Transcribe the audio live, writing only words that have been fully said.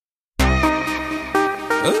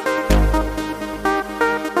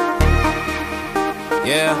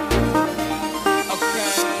Yeah.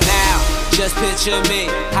 Okay. Now, just picture me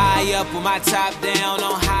high up with my top down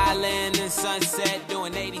on Highland and Sunset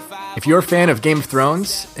doing 85. If you're a fan of Game of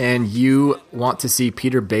Thrones and you want to see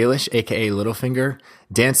Peter Baelish, aka Littlefinger,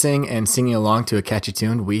 dancing and singing along to a catchy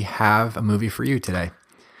tune, we have a movie for you today.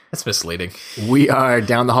 That's misleading. We are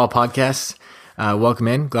Down the Hall Podcast. Welcome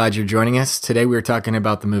in. Glad you're joining us. Today we are talking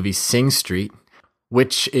about the movie Sing Street,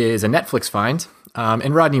 which is a Netflix find.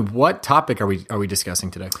 And Rodney, what topic are we discussing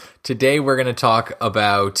today? Today we're going to talk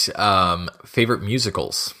about favorite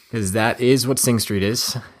musicals. Because that is what Sing Street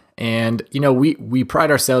is. And, you know, we pride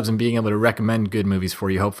ourselves in being able to recommend good movies for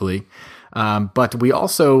you, hopefully. But we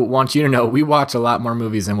also want you to know we watch a lot more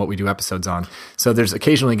movies than what we do episodes on. So there's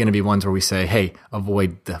occasionally going to be ones where we say, hey,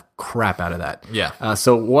 avoid the crap out of that. Yeah.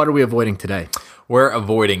 So what are we avoiding today? We're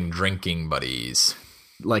avoiding Drinking Buddies.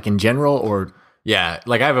 Like in general or... Yeah,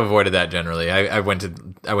 like I've avoided that generally. I went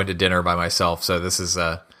to dinner by myself, so this is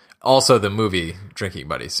also the movie Drinking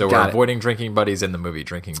Buddies. So we're avoiding Drinking Buddies in the movie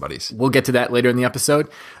Drinking Buddies. We'll get to that later in the episode.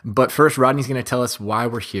 But first, Rodney's going to tell us why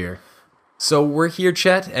we're here. So we're here,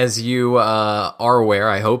 Chet, as you are aware,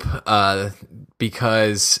 I hope,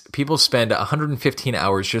 because people spend 115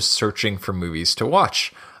 hours just searching for movies to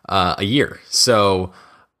watch a year. So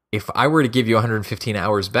if I were to give you 115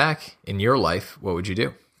 hours back in your life, what would you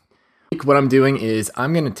do? What I'm doing is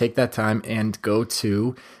I'm going to take that time and go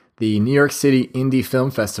to the New York City Indie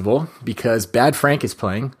Film Festival because Bad Frank is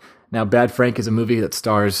playing. Now, Bad Frank is a movie that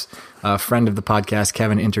stars a friend of the podcast,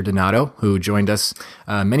 Kevin Interdonato, who joined us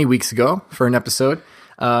many weeks ago for an episode.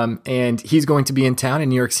 And he's going to be in town in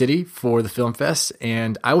New York City for the Film Fest,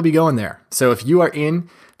 and I will be going there. So if you are in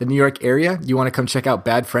the New York area, you want to come check out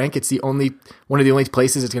Bad Frank. It's one of the only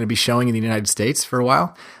places it's going to be showing in the United States for a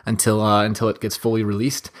while until it gets fully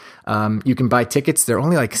released. You can buy tickets. They're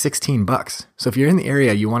only like $16. So if you're in the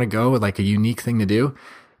area, you want to go with like a unique thing to do,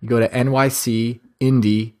 you go to nycindiff.com,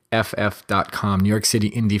 New York City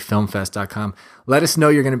Indie Film Fest.com. Let us know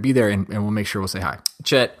you're going to be there and we'll make sure we'll say hi.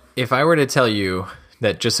 Chet, if I were to tell you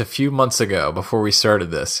that just a few months ago, before we started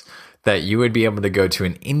this, that you would be able to go to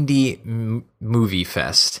an indie movie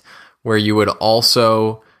fest where you would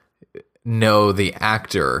also know the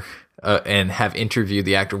actor and have interviewed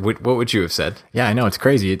the actor, what would you have said? Yeah, I know. It's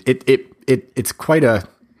crazy. It's quite a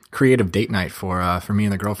creative date night for me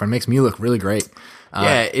and the girlfriend. It makes me look really great.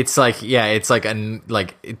 It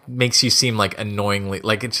makes you seem like annoyingly,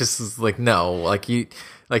 like it's just like, no, like you...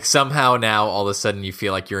 Like somehow now all of a sudden you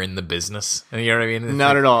feel like you're in the business. You know what I mean?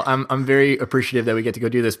 Not at all. I'm very appreciative that we get to go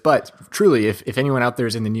do this. But truly, if anyone out there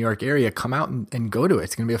is in the New York area, come out and go to it.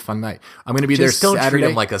 It's going to be a fun night. I'm going to be there Saturday. Don't treat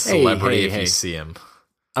him like a celebrity if you see him.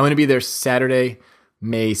 I'm going to be there Saturday,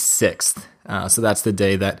 May 6th. So that's the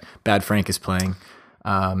day that Bad Frank is playing.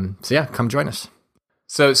 So yeah, come join us.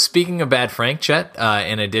 So speaking of Bad Frank, Chet,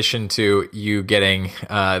 in addition to you getting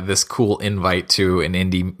this cool invite to an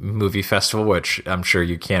indie movie festival, which I'm sure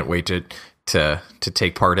you can't wait to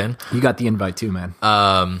take part in. You got the invite too, man.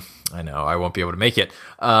 I know I won't be able to make it.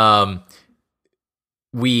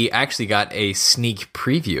 We actually got a sneak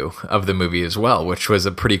preview of the movie as well, which was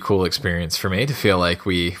a pretty cool experience for me to feel like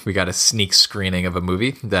we got a sneak screening of a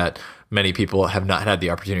movie that many people have not had the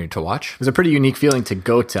opportunity to watch. It was a pretty unique feeling to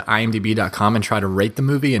go to imdb.com and try to rate the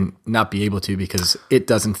movie and not be able to because it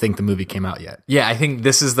doesn't think the movie came out yet. Yeah, I think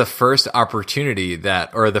this is the first opportunity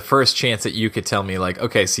or the first chance that you could tell me like,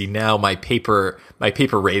 okay, see now my paper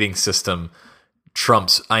rating system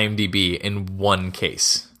trumps IMDb in one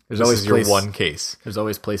case. Your one case. There's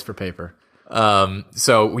always place for paper.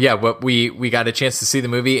 So yeah, but we got a chance to see the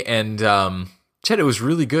movie and Chet, it was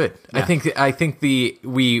really good. Yeah. I think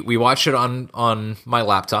we watched it on my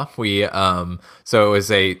laptop. So it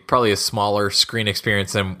was probably a smaller screen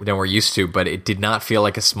experience than we're used to, but it did not feel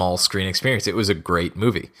like a small screen experience. It was a great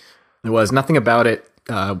movie. There was nothing about it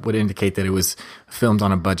would indicate that it was filmed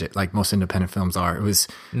on a budget like most independent films are. It was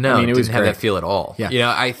it didn't have that feel at all. Yeah. You know,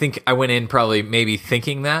 I think I went in probably maybe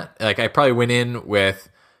thinking that. Like I probably went in with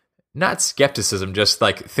not skepticism, just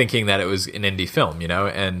like thinking that it was an indie film, you know,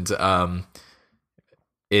 and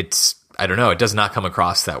I don't know, it does not come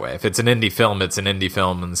across that way. If it's an indie film, it's an indie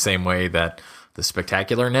film in the same way that The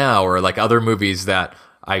Spectacular Now or like other movies that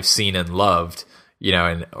I've seen and loved, you know,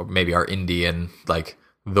 and maybe are indie and like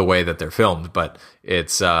the way that they're filmed, but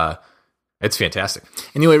it's fantastic.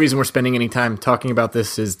 And the only reason we're spending any time talking about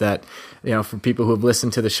this is that, you know, for people who have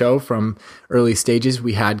listened to the show from early stages,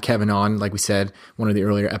 we had Kevin on, like we said, one of the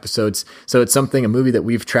earlier episodes. So it's a movie that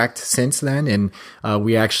we've tracked since then. And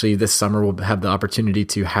we actually this summer will have the opportunity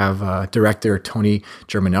to have director Tony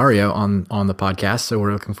Germanario on the podcast. So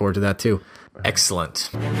we're looking forward to that too. Excellent.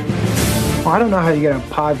 Well, I don't know how you get a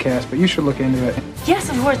podcast, but you should look into it. Yes,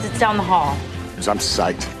 of course, it's down the hall. I'm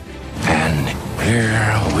psyched. And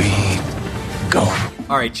here we go.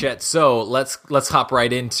 All right, Chet. So let's hop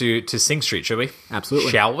right into Sing Street, should we?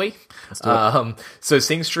 Absolutely. Shall we? Let's do it. So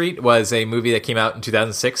Sing Street was a movie that came out in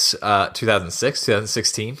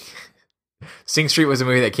 2016. Sing Street was a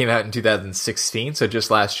movie that came out in 2016, so just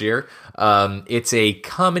last year. It's a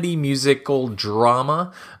comedy musical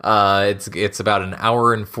drama. It's about an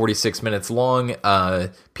hour and 46 minutes long.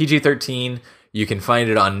 PG-13. You can find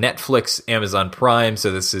it on Netflix, Amazon Prime.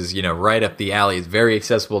 So this is right up the alley. It's very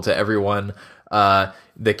accessible to everyone.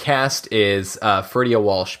 The cast is Ferdia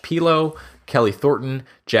Walsh-Pilo, Kelly Thornton,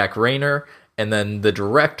 Jack Rayner. And then the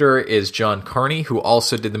director is John Carney, who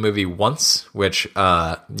also did the movie Once, which,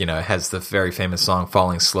 has the very famous song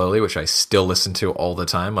Falling Slowly, which I still listen to all the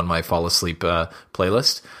time on my fall asleep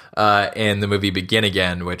playlist. And the movie Begin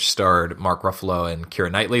Again, which starred Mark Ruffalo and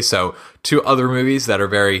Keira Knightley. So 2 other movies that are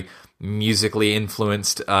very musically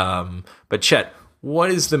influenced. But Chet, what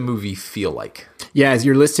does the movie feel like? Yeah, as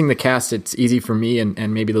you're listing the cast, it's easy for me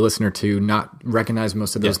and maybe the listener to not recognize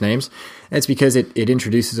most of those names. It's because it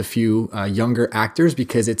introduces a few younger actors,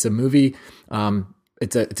 because it's a movie,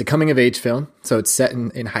 it's a coming-of-age film, so it's set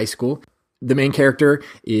in high school. The main character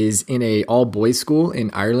is in a all-boys school in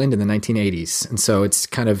Ireland in the 1980s, and so it's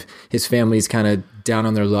kind of, his family's kind of down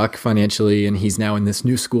on their luck financially, and he's now in this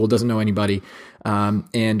new school, doesn't know anybody.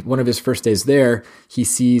 And one of his first days there, he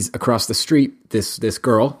sees across the street this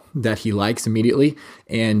girl that he likes immediately.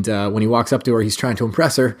 And when he walks up to her, he's trying to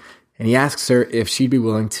impress her, and he asks her if she'd be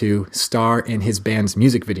willing to star in his band's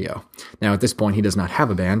music video. Now, at this point, he does not have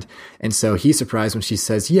a band, and so he's surprised when she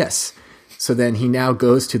says yes. So then he now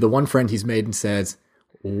goes to the one friend he's made and says,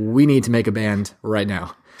 "We need to make a band right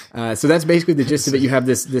now." So that's basically the gist of it. You have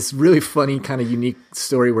this really funny kind of unique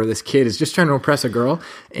story where this kid is just trying to impress a girl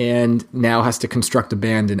and now has to construct a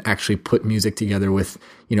band and actually put music together with,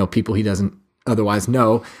 people he doesn't otherwise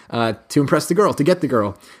know, to impress the girl, to get the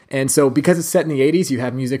girl. And so because it's set in the 80s, you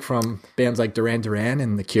have music from bands like Duran Duran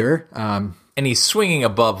and The Cure. And he's swinging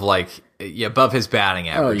above above his batting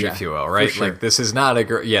average, if you will, right? Sure. Like, this is not a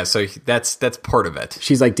girl. Yeah, so that's part of it.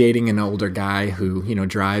 She's like dating an older guy who,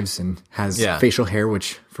 drives and has facial hair,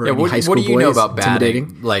 which for any high school what do you boy know is about intimidating.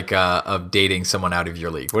 batting, like of dating someone out of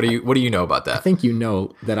your league? What do you know about that? I think you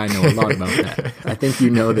know that I know a lot about that. I think you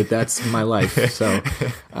know that that's my life.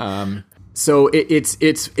 So,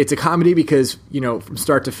 it's a comedy because, from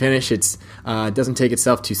start to finish, it doesn't take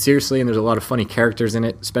itself too seriously, and there's a lot of funny characters in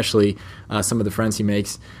it, especially some of the friends he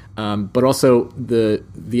makes. But also the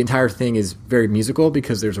entire thing is very musical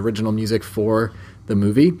because there's original music for the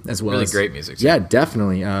movie as well. Really as great music. Yeah,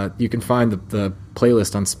 definitely. You can find the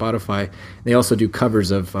playlist on Spotify. They also do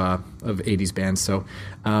covers of 80s bands. So,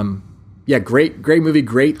 great movie,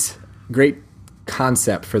 great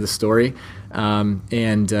concept for the story.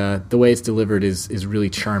 And the way it's delivered is really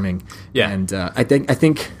charming. Yeah. And I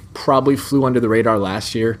think probably flew under the radar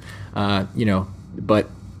last year, but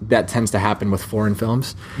that tends to happen with foreign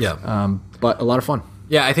films. Yeah. But a lot of fun.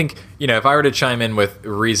 Yeah, I think, if I were to chime in with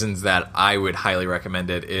reasons that I would highly recommend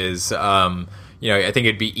it is, I think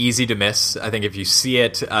it'd be easy to miss. I think if you see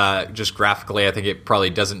it just graphically, I think it probably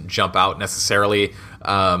doesn't jump out necessarily.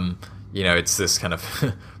 It's this kind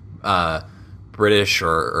of British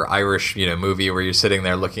or Irish, movie where you're sitting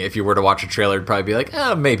there looking. If you were to watch a trailer, it'd probably be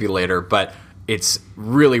like, maybe later. But it's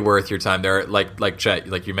really worth your time. There, like Chet,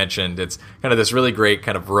 like you mentioned, it's kind of this really great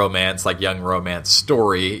kind of romance, like young romance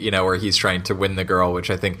story, where he's trying to win the girl, which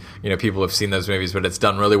I think, people have seen those movies, but it's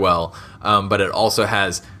done really well. But it also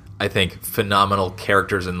has, I think, phenomenal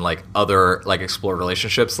characters and like other like explored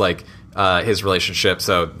relationships, like his relationship.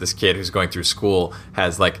 So this kid who's going through school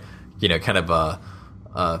has like, kind of a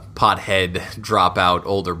pothead dropout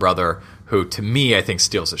older brother who, to me, I think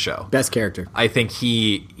steals the show. Best character. I think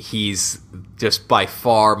he's just by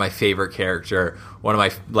far my favorite character. One of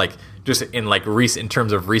my, like, just in like recent, in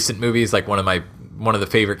terms of recent movies, like one of the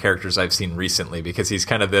favorite characters I've seen recently, because he's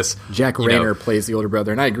kind of this. Jack Rayner plays the older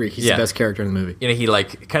brother, and I agree, he's the best character in the movie. He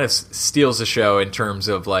like kind of steals the show in terms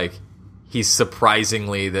of like he's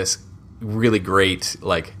surprisingly this really great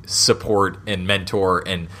like support and mentor,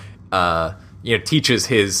 and teaches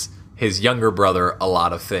his younger brother a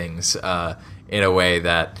lot of things in a way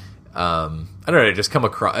that I don't know,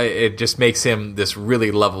 it just makes him this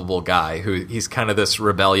really lovable guy who he's kind of this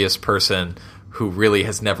rebellious person who really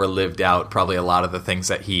has never lived out probably a lot of the things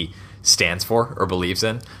that he stands for or believes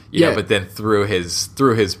in, you know, but then through his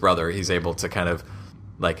brother, he's able to kind of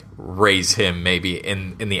like raise him maybe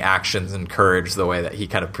in the actions and courage, the way that he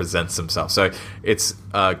kind of presents himself. So it's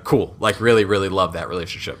cool. Like really, really love that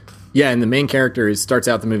relationship. Yeah, and the main character starts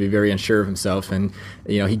out the movie very unsure of himself, and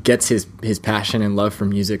he gets his passion and love for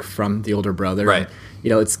music from the older brother. Right.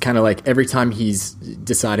 And, it's kind of like every time he's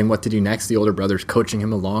deciding what to do next, the older brother's coaching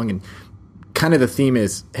him along, and kind of the theme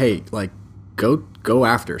is, hey, like go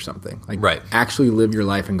after something, like right. actually live your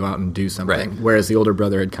life and go out and do something. Right. Whereas the older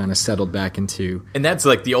brother had kind of settled back into, and that's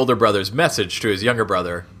like the older brother's message to his younger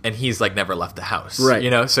brother, and he's like never left the house,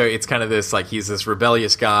 right? So it's kind of this like he's this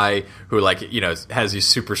rebellious guy who like has these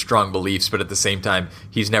super strong beliefs, but at the same time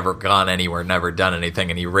he's never gone anywhere, never done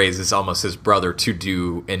anything, and he raises almost his brother to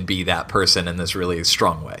do and be that person in this really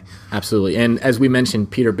strong way. Absolutely, and as we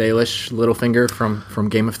mentioned, Peter Baelish, Littlefinger from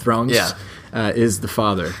Game of Thrones. Yeah. Is the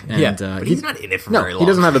father. And, but he's not in it for very long. He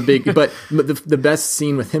doesn't have a big... But the best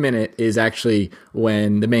scene with him in it is actually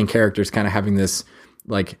when the main character is kind of having this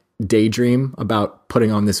like daydream about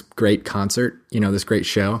putting on this great concert, this great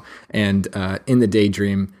show. And in the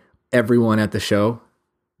daydream, everyone at the show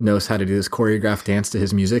knows how to do this choreographed dance to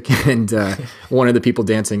his music. And one of the people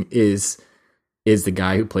dancing is the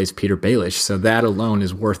guy who plays Peter Baelish. So that alone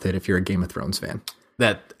is worth it if you're a Game of Thrones fan.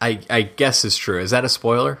 That I guess is true. Is that a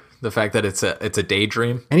spoiler? The fact that it's a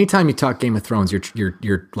daydream. Anytime you talk Game of Thrones,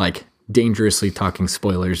 you're like dangerously talking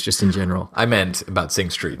spoilers just in general. I meant about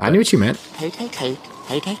Sing Street. I knew what you meant. Hate.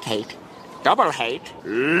 Double hate.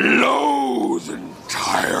 Loathe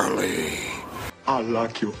entirely. I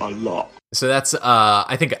like you a lot. So that's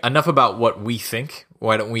I think enough about what we think.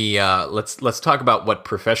 Why don't we let's talk about what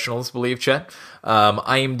professionals believe, Chet.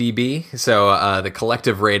 IMDb. So the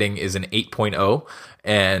collective rating is an 8.0.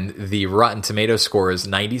 And the Rotten Tomatoes score is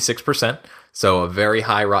 96%, so a very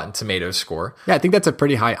high Rotten Tomatoes score. Yeah, I think that's a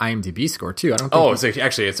pretty high IMDb score too. I don't think.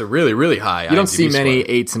 It's a really, really high. You don't see many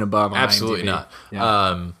 8s and above on Absolutely IMDb. Not. Yeah.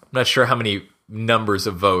 I'm not sure how many numbers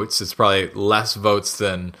of votes. It's probably less votes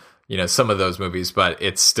than some of those movies, but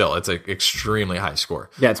it's an extremely high score.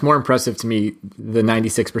 Yeah, it's more impressive to me the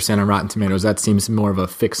 96% on Rotten Tomatoes. That seems more of a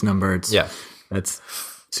fixed number. That's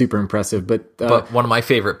super impressive. But one of my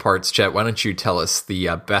favorite parts, Chet, why don't you tell us the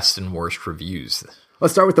best and worst reviews?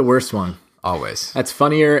 Let's start with the worst one. Always. That's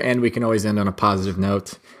funnier, and we can always end on a positive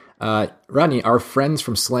note. Rodney, our friends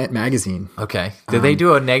from Slant Magazine. Okay. Did they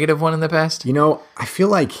do a negative one in the past? I feel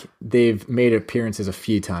like they've made appearances a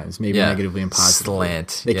few times, maybe negatively and positively.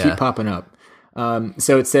 Slant. They keep popping up.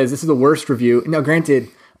 So it says, this is the worst review. Now, granted,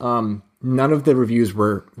 none of the reviews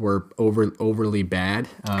were overly bad.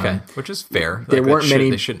 Okay, which is fair. There weren't many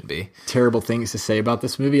they shouldn't be terrible things to say about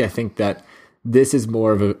this movie. I think that this is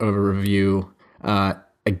more of a review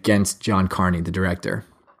against John Carney, the director.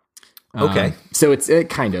 Okay. So it's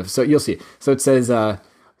kind of. So you'll see. So it says,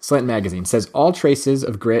 Slant Magazine says, all traces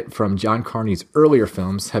of grit from John Carney's earlier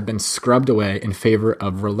films have been scrubbed away in favor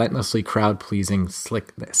of relentlessly crowd-pleasing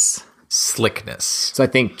slickness. So I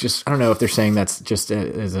think I don't know if they're saying that's just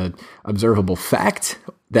as a observable fact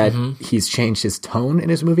that he's changed his tone in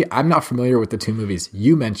his movie. I'm not familiar with the two movies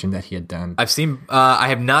you mentioned that he had done. I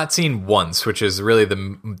have not seen Once, which is really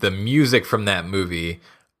the music from that movie.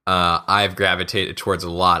 I've gravitated towards a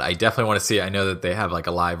lot. I definitely want to see it. I know that they have like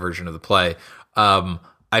a live version of the play.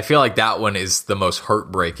 I feel like that one is the most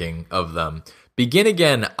heartbreaking of them. Begin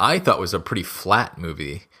Again, I thought was a pretty flat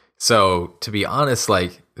movie. So to be honest,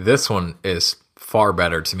 like this one is far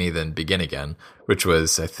better to me than Begin Again, which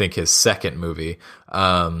was, I think, his second movie.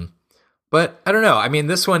 But I don't know. I mean,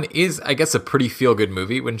 this one is, I guess, a pretty feel-good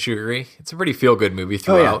movie. Wouldn't you agree? It's a pretty feel-good movie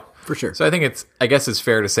throughout. Oh, yeah, for sure. So I guess it's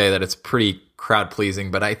fair to say that it's pretty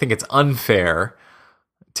crowd-pleasing, but I think it's unfair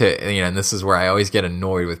to, and this is where I always get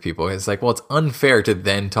annoyed with people. It's like, well, it's unfair to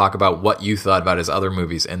then talk about what you thought about his other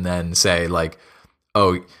movies and then say like,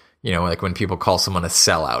 oh, like when people call someone a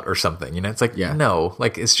sellout or something, it's like, no,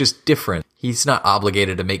 like it's just different. He's not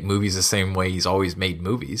obligated to make movies the same way he's always made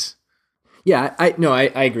movies. Yeah, I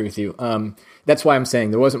agree with you. That's why I'm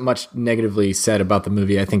saying there wasn't much negatively said about the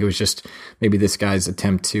movie. I think it was just maybe this guy's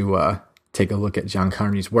attempt to take a look at John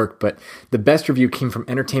Carney's work. But the best review came from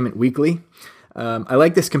Entertainment Weekly. I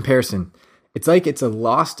like this comparison. It's like it's a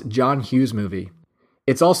lost John Hughes movie.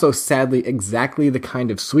 It's also, sadly, exactly the kind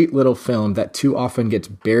of sweet little film that too often gets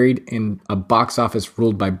buried in a box office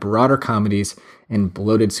ruled by broader comedies and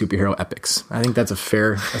bloated superhero epics. I think that's a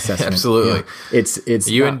fair assessment. Absolutely. It's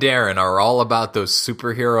you and Darren are all about those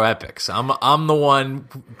superhero epics. I'm the one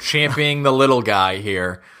championing the little guy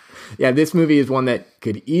here. Yeah, this movie is one that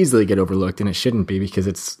could easily get overlooked, and it shouldn't be because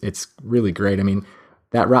it's really great. I mean,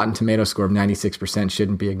 that Rotten Tomato score of 96%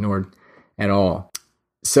 shouldn't be ignored at all.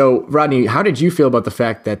 So, Rodney, how did you feel about the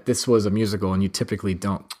fact that this was a musical and you typically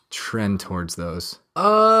don't trend towards those?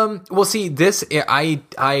 Well, see, this,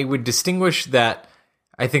 I would distinguish that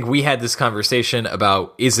I think we had this conversation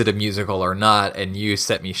about is it a musical or not, and you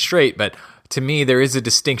set me straight. But to me, there is a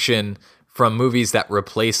distinction from movies that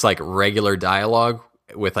replace like regular dialogue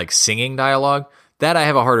with like singing dialogue that I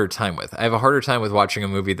have a harder time with. I have a harder time with watching a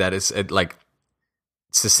movie that is like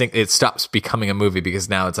succinct. It stops becoming a movie because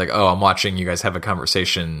now it's like, oh, I'm watching you guys have a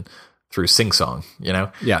conversation through sing song, you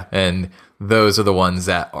know? Yeah. And those are the ones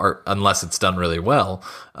that are, unless it's done really well,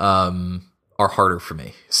 are harder for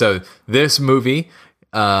me. So this movie,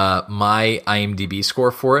 my IMDb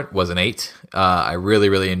score for it was an 8. I really,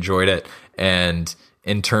 really enjoyed it. And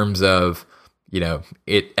in terms of, you know,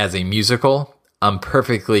 it as a musical, I'm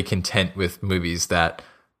perfectly content with movies that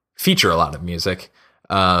feature a lot of music.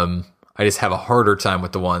 I just have a harder time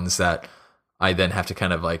with the ones that I then have to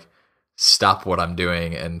kind of like stop what I'm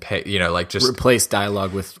doing and pay, you know, like just replace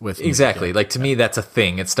dialogue with exactly. music. Like to me, that's a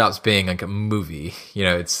thing. It stops being like a movie. You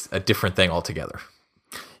know, it's a different thing altogether.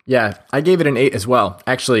 Yeah, I gave it an 8 as well.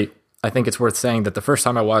 Actually, I think it's worth saying that the first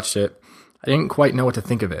time I watched it, I didn't quite know what to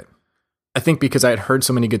think of it. I think because I had heard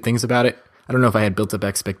so many good things about it, I don't know if I had built up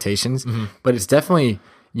expectations, but it's definitely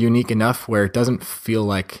unique enough where it doesn't feel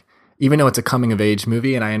like, even though it's a coming of age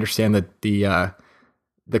movie, and I understand that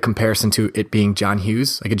the comparison to it being John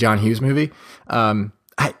Hughes, like a John Hughes movie,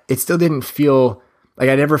 it still didn't feel like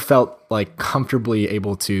I never felt like comfortably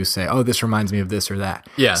able to say, oh, this reminds me of this or that.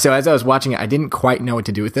 Yeah. So as I was watching it, I didn't quite know what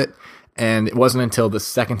to do with it. And it wasn't until the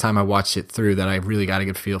second time I watched it through that I really got a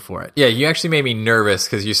good feel for it. Yeah, you actually made me nervous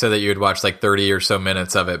because you said that you had watched like 30 or so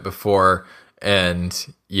minutes of it before,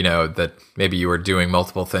 and you know that maybe you were doing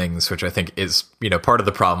multiple things, which I think is, you know, part of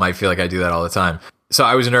the problem. I feel like I do that all the time. So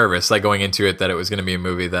I was nervous, like going into it, that it was going to be a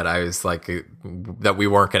movie that I was like that we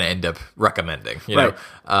weren't going to end up recommending, you know.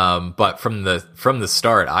 But from the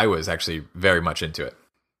start, I was actually very much into it.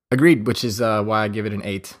 Agreed, which is why I give it an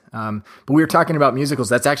 8. But we were talking about musicals.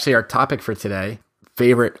 That's actually our topic for today.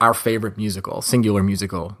 Our favorite musical, singular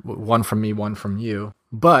musical. One from me, one from you.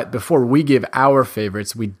 But before we give our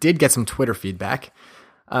favorites, we did get some Twitter feedback.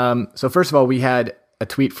 So first of all, we had a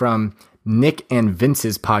tweet from Nick and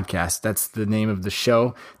Vince's podcast. That's the name of the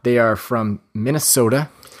show. They are from Minnesota.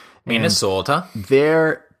 Minnesota.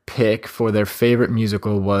 Their pick for their favorite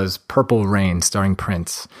musical was Purple Rain, starring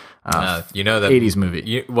Prince. You know that 80s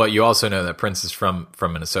movie. You also know that Prince is from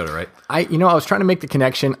Minnesota, right? I was trying to make the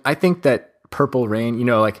connection. I think that Purple Rain, you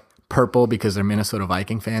know, like purple because they're Minnesota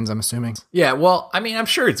Viking fans, I'm assuming. Yeah, well, I mean, I'm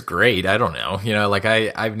sure it's great. I don't know. You know, like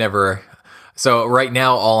I've never. So right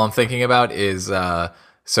now, all I'm thinking about is there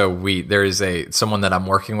is someone that I'm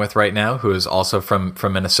working with right now who is also from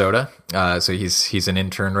Minnesota. So he's an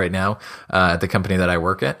intern right now at the company that I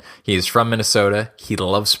work at. He's from Minnesota. He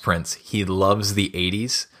loves Prince. He loves the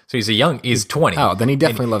 80s. So he's 20. Oh, then he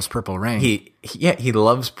definitely loves Purple Rain. He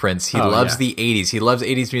loves Prince. He loves the 80s. He loves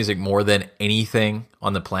 80s music more than anything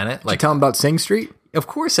on the planet. Like, did you tell him about Sing Street? Of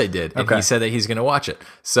course I did. And okay. He said that he's going to watch it.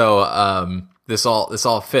 So this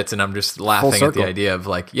all fits, and I'm just laughing at the idea of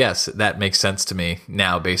like, yes, that makes sense to me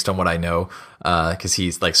now based on what I know, because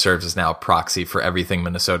he's like serves as now a proxy for everything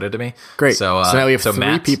Minnesota to me. Great. So now we have 3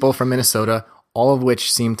 Matt, people from Minnesota, all of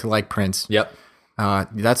which seem to like Prince. Yep.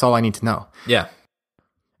 That's all I need to know. Yeah.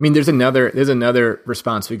 I mean, there's another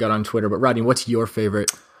response we got on Twitter, but Rodney, what's your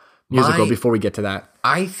favorite musical before we get to that?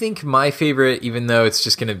 I think my favorite, even though it's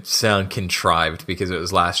just going to sound contrived because it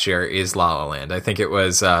was last year, is La La Land. I think it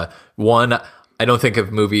was one. I don't think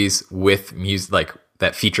of movies with music like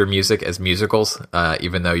that feature music as musicals,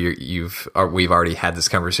 even though we've already had this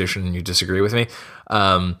conversation and you disagree with me.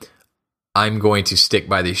 I'm going to stick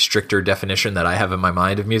by the stricter definition that I have in my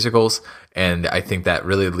mind of musicals, and I think that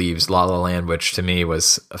really leaves La La Land, which to me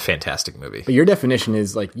was a fantastic movie. But your definition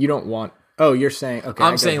is like you don't want. Oh, you're saying okay.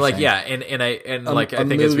 I'm saying like yeah, and I think a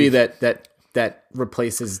movie that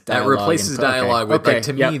replaces dialogue. That replaces dialogue with okay. like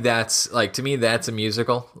to me that's a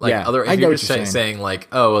musical. Like yeah, if you're just saying like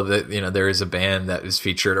oh there is a band that is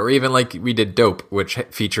featured, or even like we did Dope, which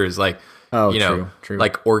features like true.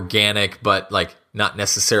 like organic but like not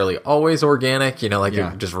necessarily always organic,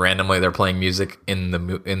 like just randomly they're playing music in the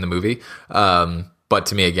movie. But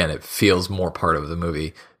to me, again, it feels more part of the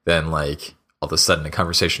movie than like all of a sudden a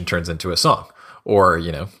conversation turns into a song, or,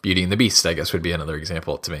 Beauty and the Beast, I guess would be another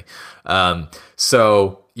example to me.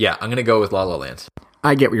 So yeah, I'm going to go with La La Land.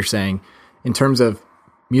 I get what you're saying in terms of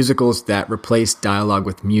musicals that replace dialogue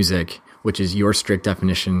with music, which is your strict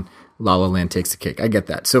definition. La La Land takes the cake. I get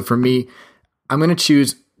that. So for me, I'm going to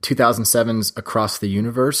choose 2007's Across the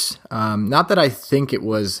Universe. Not that I think it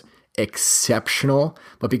was exceptional,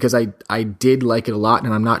 but because I did like it a lot,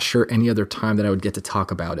 and I'm not sure any other time that I would get to talk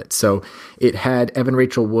about it. So it had Evan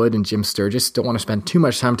Rachel Wood and Jim Sturgis. Don't want to spend too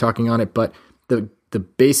much time talking on it, but the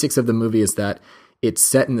basics of the movie is that It's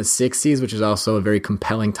set in the 60s, which is also a very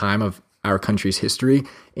compelling time of our country's history.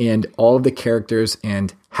 And all of the characters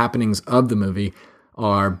and happenings of the movie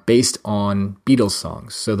are based on Beatles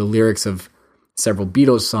songs. So the lyrics of several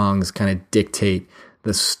Beatles songs kind of dictate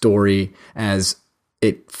the story as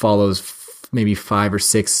it follows maybe 5 or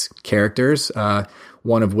 6 characters,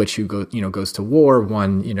 one of which goes to war,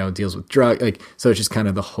 one, deals with drug. So it's just kind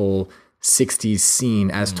of the whole 60s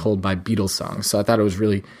scene as told by Beatles songs. So I thought it was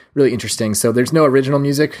really, really interesting. So there's no original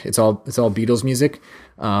music. It's all Beatles music.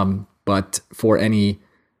 But for any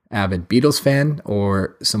avid Beatles fan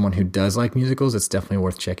or someone who does like musicals, it's definitely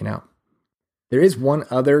worth checking out. There is one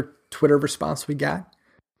other Twitter response we got.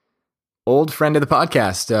 Old friend of the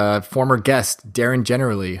podcast, former guest, Darren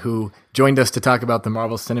Generally, who joined us to talk about the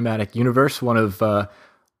Marvel Cinematic Universe, one of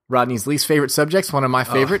Rodney's least favorite subjects, one of my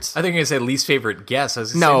favorites. I think you said least favorite guest. I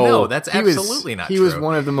was going to say, no, that's absolutely not true. He was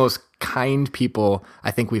one of the most kind people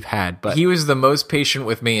I think we've had. But he was the most patient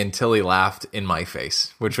with me until he laughed in my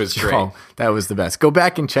face, which was great. Oh, that was the best. Go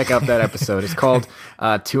back and check out that episode. It's called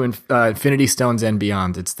Infinity Stones and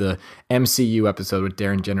Beyond. It's the MCU episode with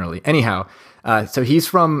Darren Generally. Anyhow, so he's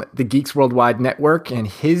from the Geeks Worldwide Network, and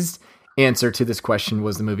his answer to this question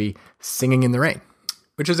was the movie Singing in the Rain.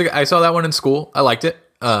 I saw that one in school. I liked it.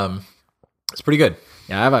 It's pretty good.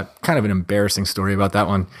 Yeah, I have a kind of an embarrassing story about that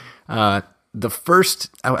one. I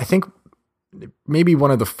think maybe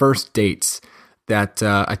one of the first dates that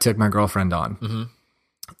I took my girlfriend on.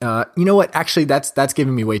 Mm-hmm. You know what? Actually, that's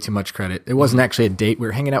giving me way too much credit. It wasn't actually a date. We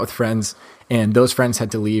were hanging out with friends, and those friends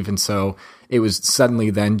had to leave, and so it was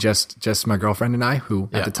suddenly then just my girlfriend and I, who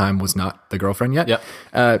at the time was not the girlfriend yet.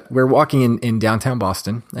 Yep. We're walking in downtown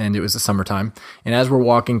Boston, and it was the summertime. And as we're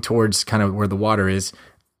walking towards kind of where the water is,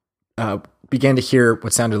 began to hear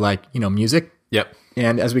what sounded like, music. Yep.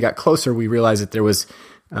 And as we got closer, we realized that there was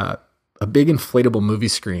a big inflatable movie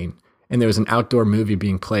screen, and there was an outdoor movie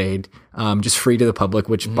being played, just free to the public,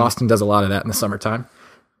 which Boston does a lot of that in the summertime.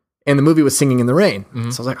 And the movie was Singing in the Rain. So I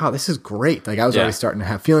was like, oh, this is great. Like, I was already starting to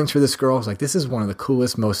have feelings for this girl. I was like, this is one of the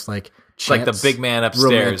coolest, most like the big man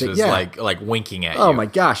upstairs was like winking at you. Oh my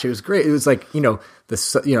gosh, it was great. It was like, it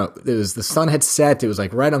was the sun had set. It was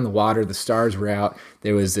like right on the water. The stars were out.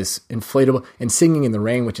 There was this inflatable and Singing in the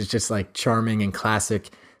Rain, which is just like charming and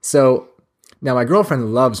classic. So now my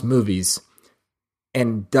girlfriend loves movies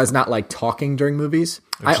and does not like talking during movies.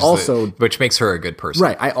 Which makes her a good person.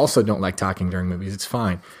 Right. I also don't like talking during movies. It's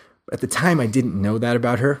fine. At the time, I didn't know that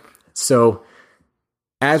about her. So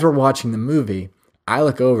as we're watching the movie, I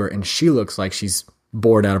look over and she looks like she's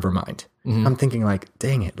bored out of her mind. Mm-hmm. I'm thinking like,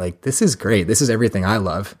 dang it, like this is great. This is everything I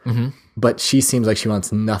love. Mm-hmm. But she seems like she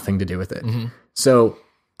wants nothing to do with it. Mm-hmm. So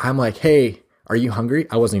I'm like, hey, are you hungry?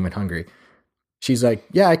 I wasn't even hungry. She's like,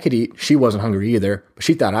 yeah, I could eat. She wasn't hungry either, but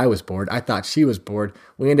she thought I was bored. I thought she was bored.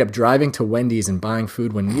 We ended up driving to Wendy's and buying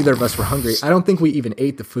food when neither of us were hungry. I don't think we even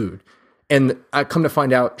ate the food. And I come to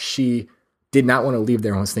find out she did not want to leave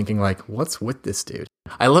there and was thinking like, what's with this dude?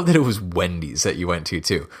 I love that it was Wendy's that you went to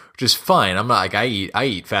too, which is fine. I'm not like, I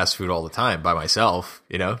eat fast food all the time by myself,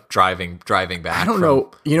 driving back. I don't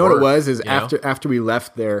know. You know what it was is after we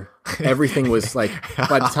left there, everything was like,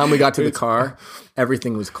 by the time we got to the car,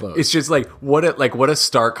 everything was closed. It's just like, what a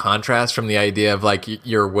stark contrast from the idea of like,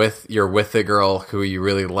 you're with the girl who you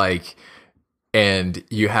really like, and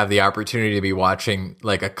you have the opportunity to be watching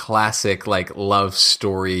like a classic like love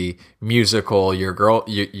story musical. Your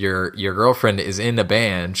girlfriend is in a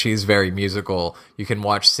band. She's very musical. You can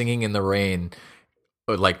watch Singing in the Rain,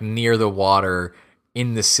 like near the water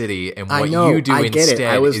in the city. And what you do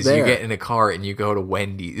instead is you get in a car and you go to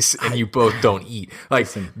Wendy's and you both don't eat. Like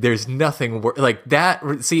there's nothing like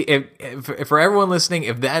that. See, if for everyone listening,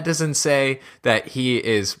 if that doesn't say that he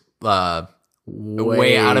is,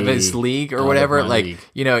 way out of his league or whatever, like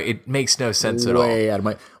it makes no sense at all. Out of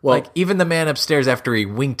my like even the man upstairs, after he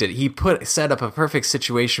winked it, he set up a perfect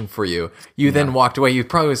situation for you. You then walked away. You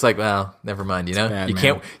probably was like, well, never mind. You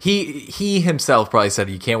can't. He himself probably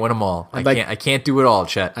said, you can't win them all. I can't do it all,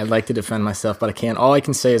 Chet. I'd like to defend myself, but I can't. All I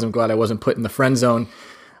can say is I'm glad I wasn't put in the friend zone.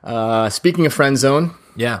 Speaking of friend zone,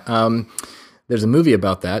 there's a movie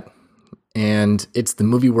about that, and it's the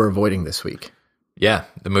movie we're avoiding this week. Yeah,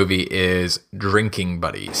 the movie is Drinking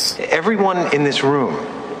Buddies. Everyone in this room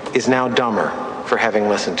is now dumber for having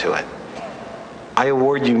listened to it. I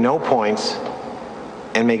award you no points,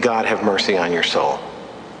 and may God have mercy on your soul.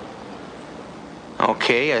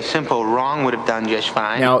 Okay, a simple wrong would have done just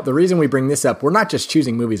fine. Now, the reason we bring this up, we're not just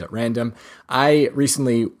choosing movies at random. I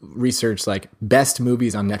recently researched like best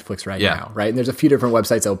movies on Netflix right now, right? And there's a few different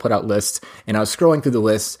websites that will put out lists. And I was scrolling through the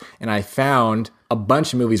lists and I found a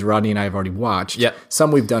bunch of movies Rodney and I have already watched. Yep.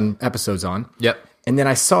 Some we've done episodes on. Yep. And then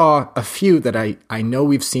I saw a few that I know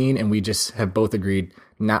we've seen and we just have both agreed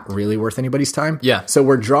not really worth anybody's time. Yeah. So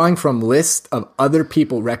we're drawing from lists of other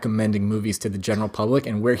people recommending movies to the general public,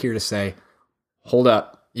 and we're here to say, hold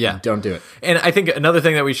up. Yeah. Don't do it. And I think another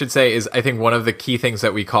thing that we should say is I think one of the key things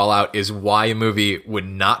that we call out is why a movie would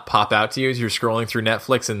not pop out to you as you're scrolling through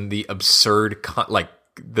Netflix and the absurd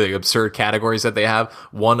categories that they have.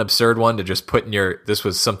 One absurd one to just put in this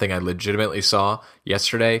was something I legitimately saw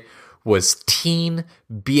yesterday, was teen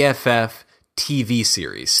BFF TV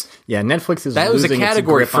series. Yeah, Netflix is that was a losing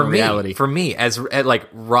category its grip for on me. reality. For me, as like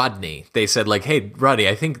Rodney, they said like, "Hey, Rodney,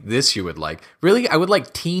 I think this you would like." Really, I would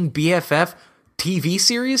like teen BFF TV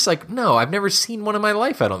series. Like, no, I've never seen one in my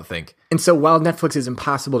life. I don't think. And so while Netflix is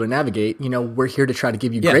impossible to navigate, we're here to try to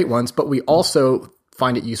give you great ones, but we also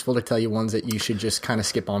find it useful to tell you ones that you should just kind of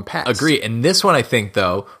skip on past. Agree. And this one, I think,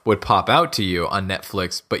 though, would pop out to you on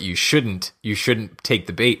Netflix, but you shouldn't take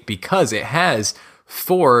the bait because it has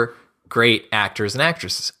 4 great actors and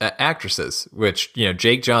actresses, which,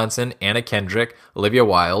 Jake Johnson, Anna Kendrick, Olivia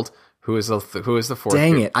Wilde. Who is the fourth?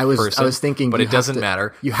 Dang it! I person? was thinking, but it doesn't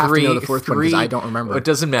matter. You have to know the fourth one because I don't remember. It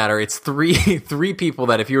doesn't matter. It's three people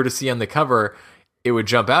that if you were to see on the cover, it would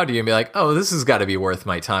jump out to you and be like, "Oh, this has got to be worth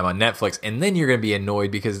my time on Netflix." And then you're going to be annoyed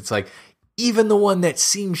because it's like, even the one that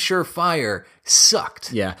seemed surefire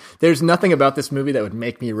sucked. Yeah, there's nothing about this movie that would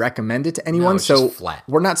make me recommend it to anyone. It's so just flat.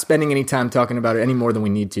 We're not spending any time talking about it any more than we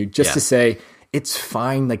need to. Just to say it's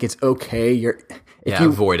fine. Like it's okay.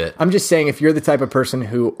 Avoid it. I'm just saying, if you're the type of person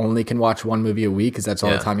who only can watch one movie a week because that's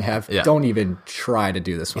all the time you have, don't even try to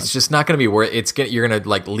do this one. It's just not going to be worth. You're going to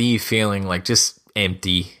like leave feeling like just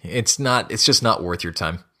empty. It's just not worth your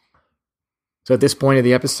time. So at this point of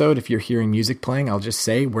the episode, if you're hearing music playing, I'll just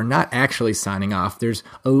say we're not actually signing off. There's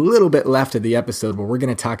a little bit left of the episode where we're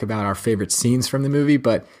going to talk about our favorite scenes from the movie,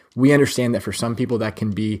 but we understand that for some people that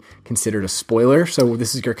can be considered a spoiler. So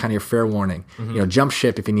this is your fair warning. Jump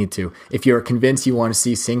ship if you need to. If you're convinced you want to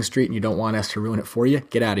see Sing Street and you don't want us to ruin it for you,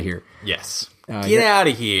 get out of here. Yes. Get out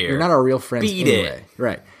of here. You're not our real friends anyway. It.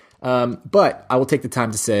 Right. But I will take the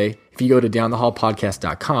time to say, if you go to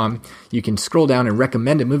downthehallpodcast.com, you can scroll down and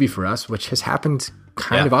recommend a movie for us, which has happened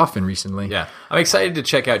kind of often recently. Yeah. I'm excited to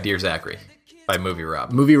check out Dear Zachary by Movie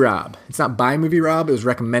Rob. Movie Rob. It's not by Movie Rob. It was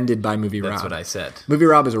recommended by Movie Rob. That's what I said. Movie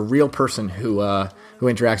Rob is a real person who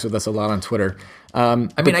interacts with us a lot on Twitter.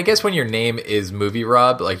 I guess when your name is Movie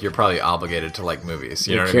Rob, like you're probably obligated to like movies.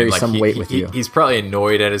 You know what I mean? Carry some weight with you. He's probably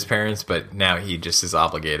annoyed at his parents, but now he just is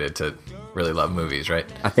obligated to really love movies, right?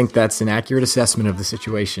 I think that's an accurate assessment of the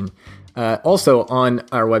situation. Also, on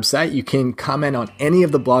our website, you can comment on any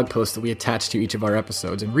of the blog posts that we attach to each of our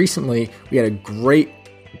episodes. And recently, we had a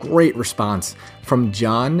great response from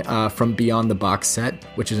John from Beyond the Box Set,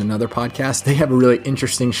 which is another podcast. They have a really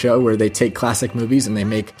interesting show where they take classic movies and they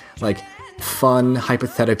make like fun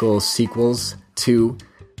hypothetical sequels to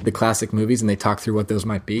the classic movies, and they talk through what those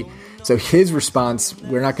might be. So his response,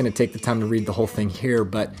 we're not going to take the time to read the whole thing here,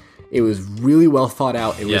 but it was really well thought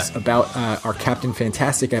out. It was about our Captain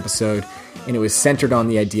Fantastic episode, and it was centered on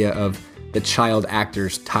the idea of the child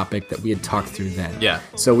actors topic that we had talked through then. Yeah.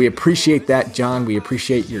 So we appreciate that, John. We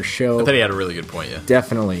appreciate your show. I thought he had a really good point, yeah.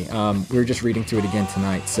 Definitely. We were just reading through it again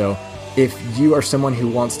tonight. So if you are someone who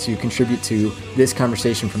wants to contribute to this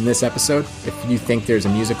conversation from this episode, if you think there's a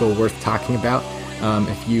musical worth talking about,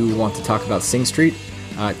 if you want to talk about Sing Street,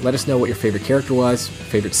 let us know what your favorite character was,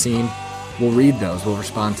 favorite scene. We'll read those. We'll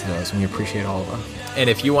respond to those, and we appreciate all of them. And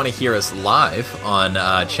if you want to hear us live on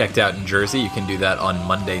Checked Out in Jersey, you can do that on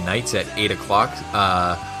Monday nights at 8 o'clock,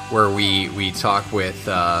 where we talk with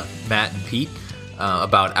Matt and Pete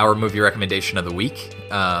about our movie recommendation of the week.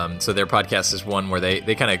 So their podcast is one where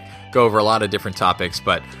they kind of go over a lot of different topics,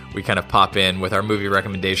 but we kind of pop in with our movie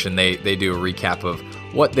recommendation. They do a recap of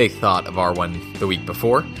what they thought of our one the week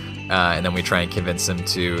before, and then we try and convince them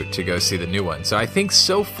to go see the new one. So I think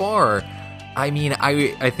so far, I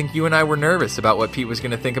think you and I were nervous about what Pete was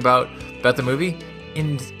going to think about the movie,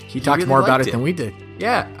 and he talked really more about it than we did.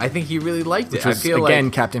 Yeah, I think he really liked it. I feel again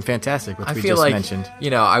like Captain Fantastic, which we just mentioned.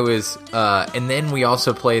 I was, and then we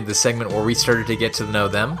also played the segment where we started to get to know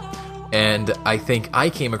them, and I think I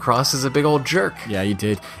came across as a big old jerk. Yeah, you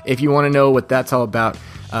did. If you want to know what that's all about,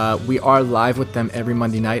 we are live with them every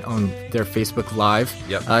Monday night on their Facebook Live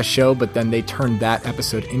show, but then they turned that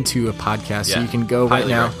episode into a podcast, so you can go right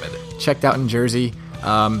now. Checked Out in Jersey.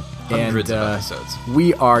 Hundreds of episodes.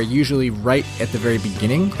 We are usually right at the very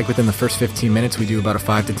beginning, like within the first 15 minutes, we do about a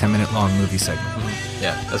 5 to 10 minute long movie segment.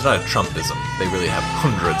 Yeah, that's not a Trumpism. They really have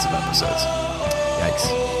hundreds of episodes. Yikes.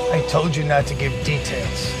 I told you not to give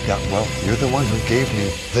details. Yeah, well, you're the one who gave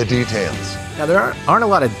me the details. Now, there aren't a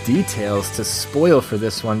lot of details to spoil for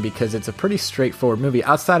this one because it's a pretty straightforward movie,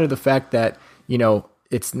 outside of the fact that,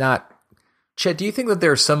 it's not... Chet, do you think that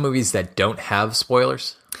there are some movies that don't have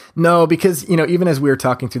spoilers? No, because, even as we were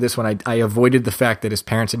talking through this one, I avoided the fact that his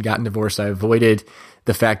parents had gotten divorced. I avoided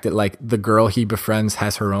the fact that, like, the girl he befriends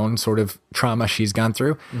has her own sort of trauma she's gone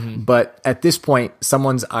through. Mm-hmm. But at this point,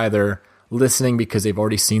 someone's either listening because they've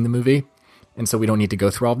already seen the movie, and so we don't need to go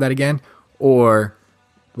through all of that again, or...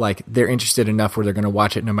 like they're interested enough where they're going to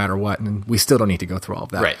watch it no matter what, and we still don't need to go through all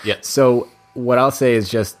of that. Right. Yeah. So what I'll say is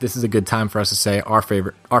just this is a good time for us to say our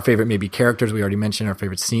favorite maybe characters we already mentioned, our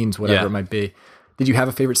favorite scenes, whatever it might be. Did you have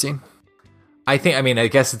a favorite scene? I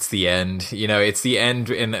guess it's the end. It's the end,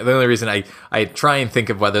 and the only reason I try and think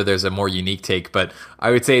of whether there's a more unique take, but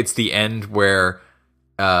I would say it's the end where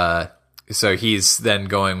so he's then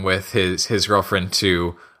going with his girlfriend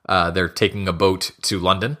to they're taking a boat to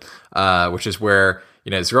London, which is where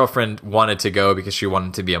his girlfriend wanted to go because she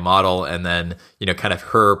wanted to be a model, and then kind of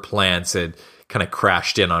her plans had kind of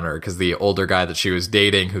crashed in on her because the older guy that she was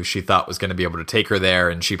dating, who she thought was going to be able to take her there,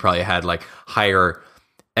 and she probably had like higher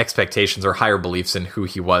expectations or higher beliefs in who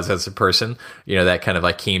he was as a person, that kind of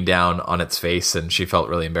like came down on its face, and she felt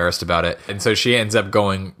really embarrassed about it, and so she ends up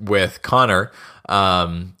going with Connor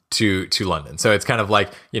to London. So it's kind of like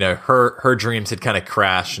her dreams had kind of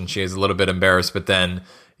crashed, and she is a little bit embarrassed, but then.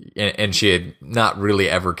 And she had not really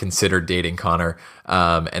ever considered dating Connor.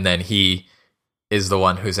 And then he is the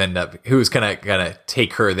one who's gonna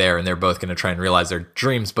take her there, and they're both gonna try and realize their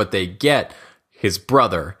dreams. But they get his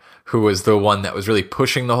brother, who was the one that was really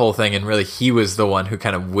pushing the whole thing, and really he was the one who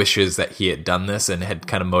kind of wishes that he had done this and had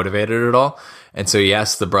kind of motivated it all. And so he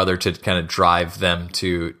asks the brother to kind of drive them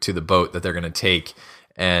to the boat that they're gonna take.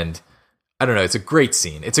 And I don't know. It's a great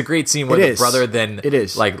scene. It's a great scene where the brother then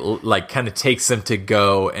like kind of takes them to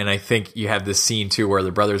go. And I think you have this scene too where the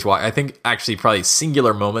brother's walking. I think actually probably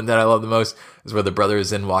singular moment that I love the most is where the brother is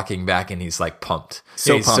then walking back and he's like pumped. He's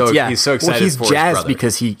so excited. Well, he's for jazzed his brother.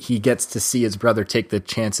 because he gets to see his brother take the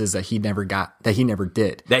chances that he never did. That he never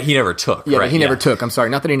took. Yeah, right? that he never took. I'm sorry,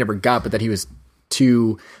 not that he never got, but that he was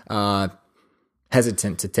too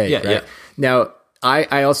hesitant to take. Yeah, right? yeah. Now.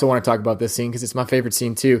 I also want to talk about this scene because it's my favorite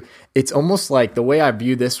scene too. It's almost like the way I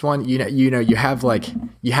view this one, you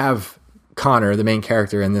have Connor, the main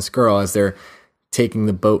character, and this girl as they're taking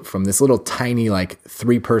the boat from this little tiny like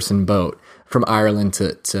 3-person boat from Ireland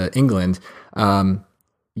to England.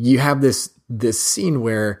 You have this scene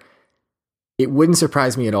where it wouldn't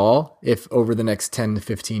surprise me at all if over the next 10 to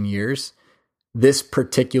 15 years, this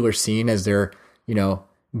particular scene as they're,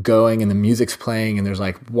 going and the music's playing and there's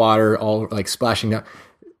like water all like splashing down.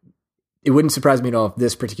 It wouldn't surprise me at all if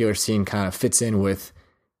this particular scene kind of fits in with,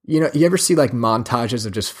 you ever see like montages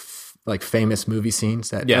of just like famous movie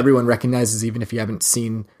scenes that everyone recognizes even if you haven't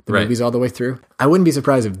seen the movies all the way through. I wouldn't be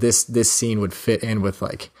surprised if this scene would fit in with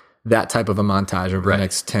like that type of a montage over the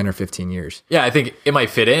next 10 or 15 years. Yeah, I think it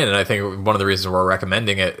might fit in, and I think one of the reasons we're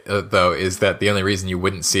recommending it, though, is that the only reason you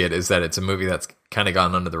wouldn't see it is that it's a movie that's kind of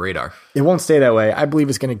gone under the radar. It won't stay that way. I believe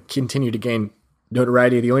it's going to continue to gain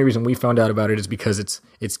notoriety. The only reason we found out about it is because it's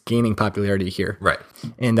gaining popularity here. Right.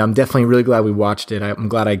 And I'm definitely really glad we watched it. I'm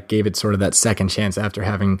glad I gave it sort of that second chance after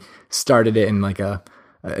having started it in like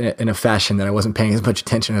in a fashion that I wasn't paying as much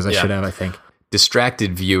attention as I should have, I think.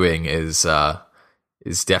 Distracted viewing is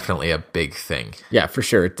definitely a big thing. Yeah, for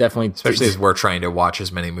sure. It definitely, especially as we're trying to watch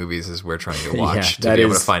as many movies as we're trying to watch to be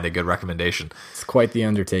able to find a good recommendation. It's quite the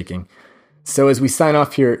undertaking. So as we sign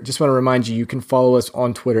off here, just want to remind you can follow us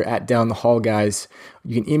on Twitter at Down the Hall Guys.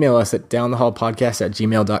 You can email us at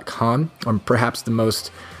downthehallpodcast@gmail.com, or perhaps the most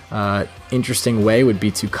interesting way would be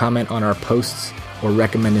to comment on our posts or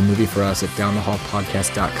recommend a movie for us at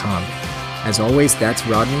downthehallpodcast.com. As always, that's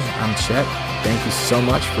Rodney. I'm Chet. Thank you so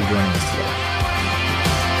much for joining us today.